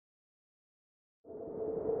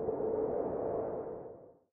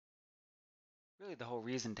Really, the whole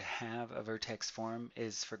reason to have a vertex form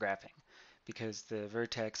is for graphing, because the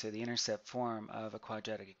vertex or the intercept form of a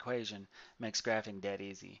quadratic equation makes graphing dead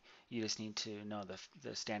easy. You just need to know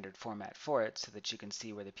the standard format for it so that you can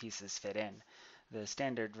see where the pieces fit in. The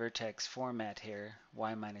standard vertex format here,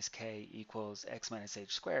 y minus k equals x minus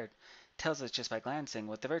h squared, tells us just by glancing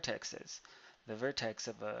what the vertex is. The vertex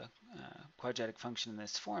of a quadratic function in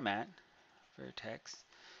this format, vertex,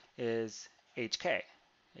 is hk,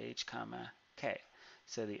 h comma k.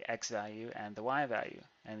 So the x value and the y value.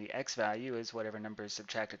 And the x value is whatever number is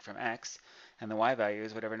subtracted from x, and the y value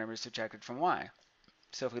is whatever number is subtracted from y.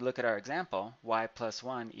 So if we look at our example, y plus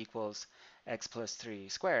 1 equals x plus 3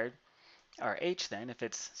 squared, our h then, if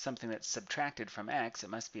it's something that's subtracted from x, it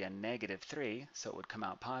must be a negative 3, so it would come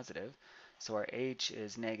out positive. So our h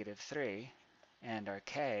is negative 3, and our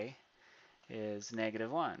k is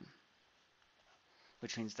negative 1,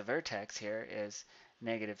 which means the vertex here is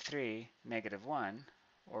negative 3, negative 1,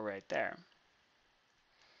 or right there.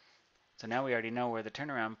 So now we already know where the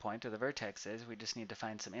turnaround point of the vertex is. We just need to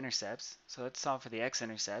find some intercepts. So let's solve for the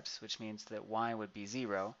x-intercepts, which means that y would be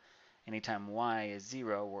 0. Anytime y is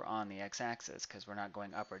 0, we're on the x-axis because we're not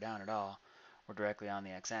going up or down at all. We're directly on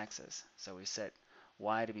the x-axis. So we set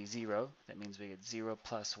y to be 0. That means we get 0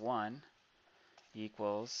 plus 1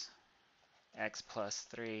 equals x plus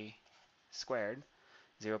 3 squared.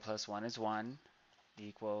 0 plus 1 is 1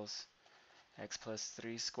 equals x plus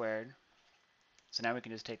 3 squared. So now we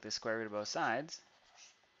can just take the square root of both sides.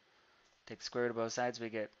 Take the square root of both sides, we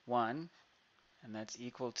get 1, and that's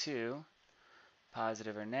equal to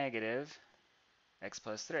positive or negative x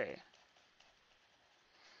plus 3.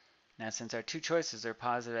 Now since our two choices are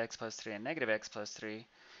positive x plus 3 and negative x plus 3,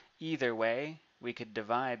 either way we could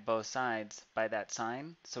divide both sides by that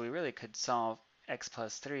sign. So we really could solve x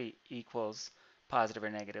plus 3 equals positive or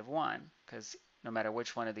negative 1, because no matter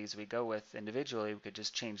which one of these we go with individually, we could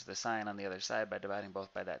just change the sign on the other side by dividing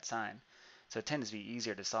both by that sign. So it tends to be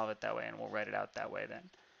easier to solve it that way, and we'll write it out that way then.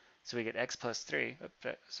 So we get x plus 3,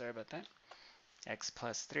 oops, sorry about that, x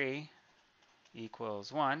plus 3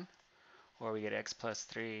 equals 1, or we get x plus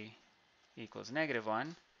 3 equals negative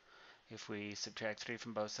 1. If we subtract 3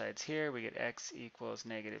 from both sides here, we get x equals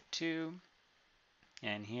negative 2,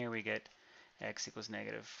 and here we get x equals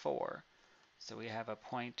negative 4. So we have a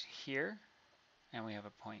point here, and we have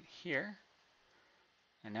a point here,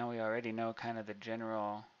 and now we already know kind of the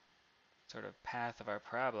general sort of path of our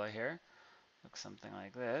parabola here. Looks something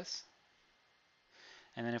like this.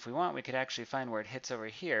 And then if we want, we could actually find where it hits over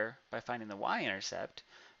here by finding the y-intercept.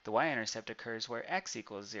 The y-intercept occurs where x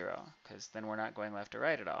equals 0, because then we're not going left or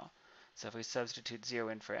right at all. So if we substitute 0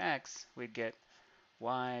 in for x, we'd get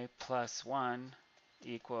y plus 1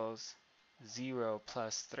 equals 0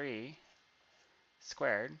 plus 3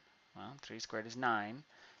 squared. Well, 3 squared is 9,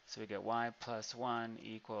 so we get y plus 1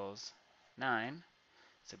 equals 9.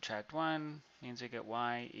 Subtract 1 means we get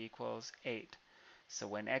y equals 8. So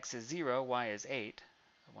when x is 0, y is 8.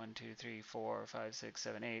 1, 2, 3, 4, 5, 6,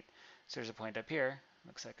 7, 8. So there's a point up here.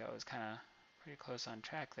 Looks like I was kind of pretty close on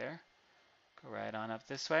track there. Go right on up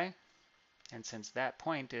this way. And since that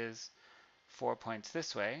point is 4 points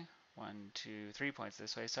this way, 1, 2, 3 points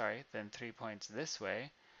this way, sorry, then 3 points this way,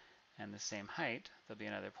 and the same height, there'll be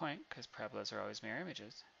another point, because parabolas are always mirror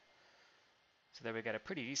images. So there we got a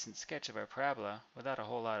pretty decent sketch of our parabola without a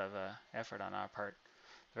whole lot of effort on our part.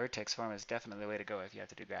 The vertex form is definitely the way to go if you have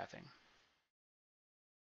to do graphing.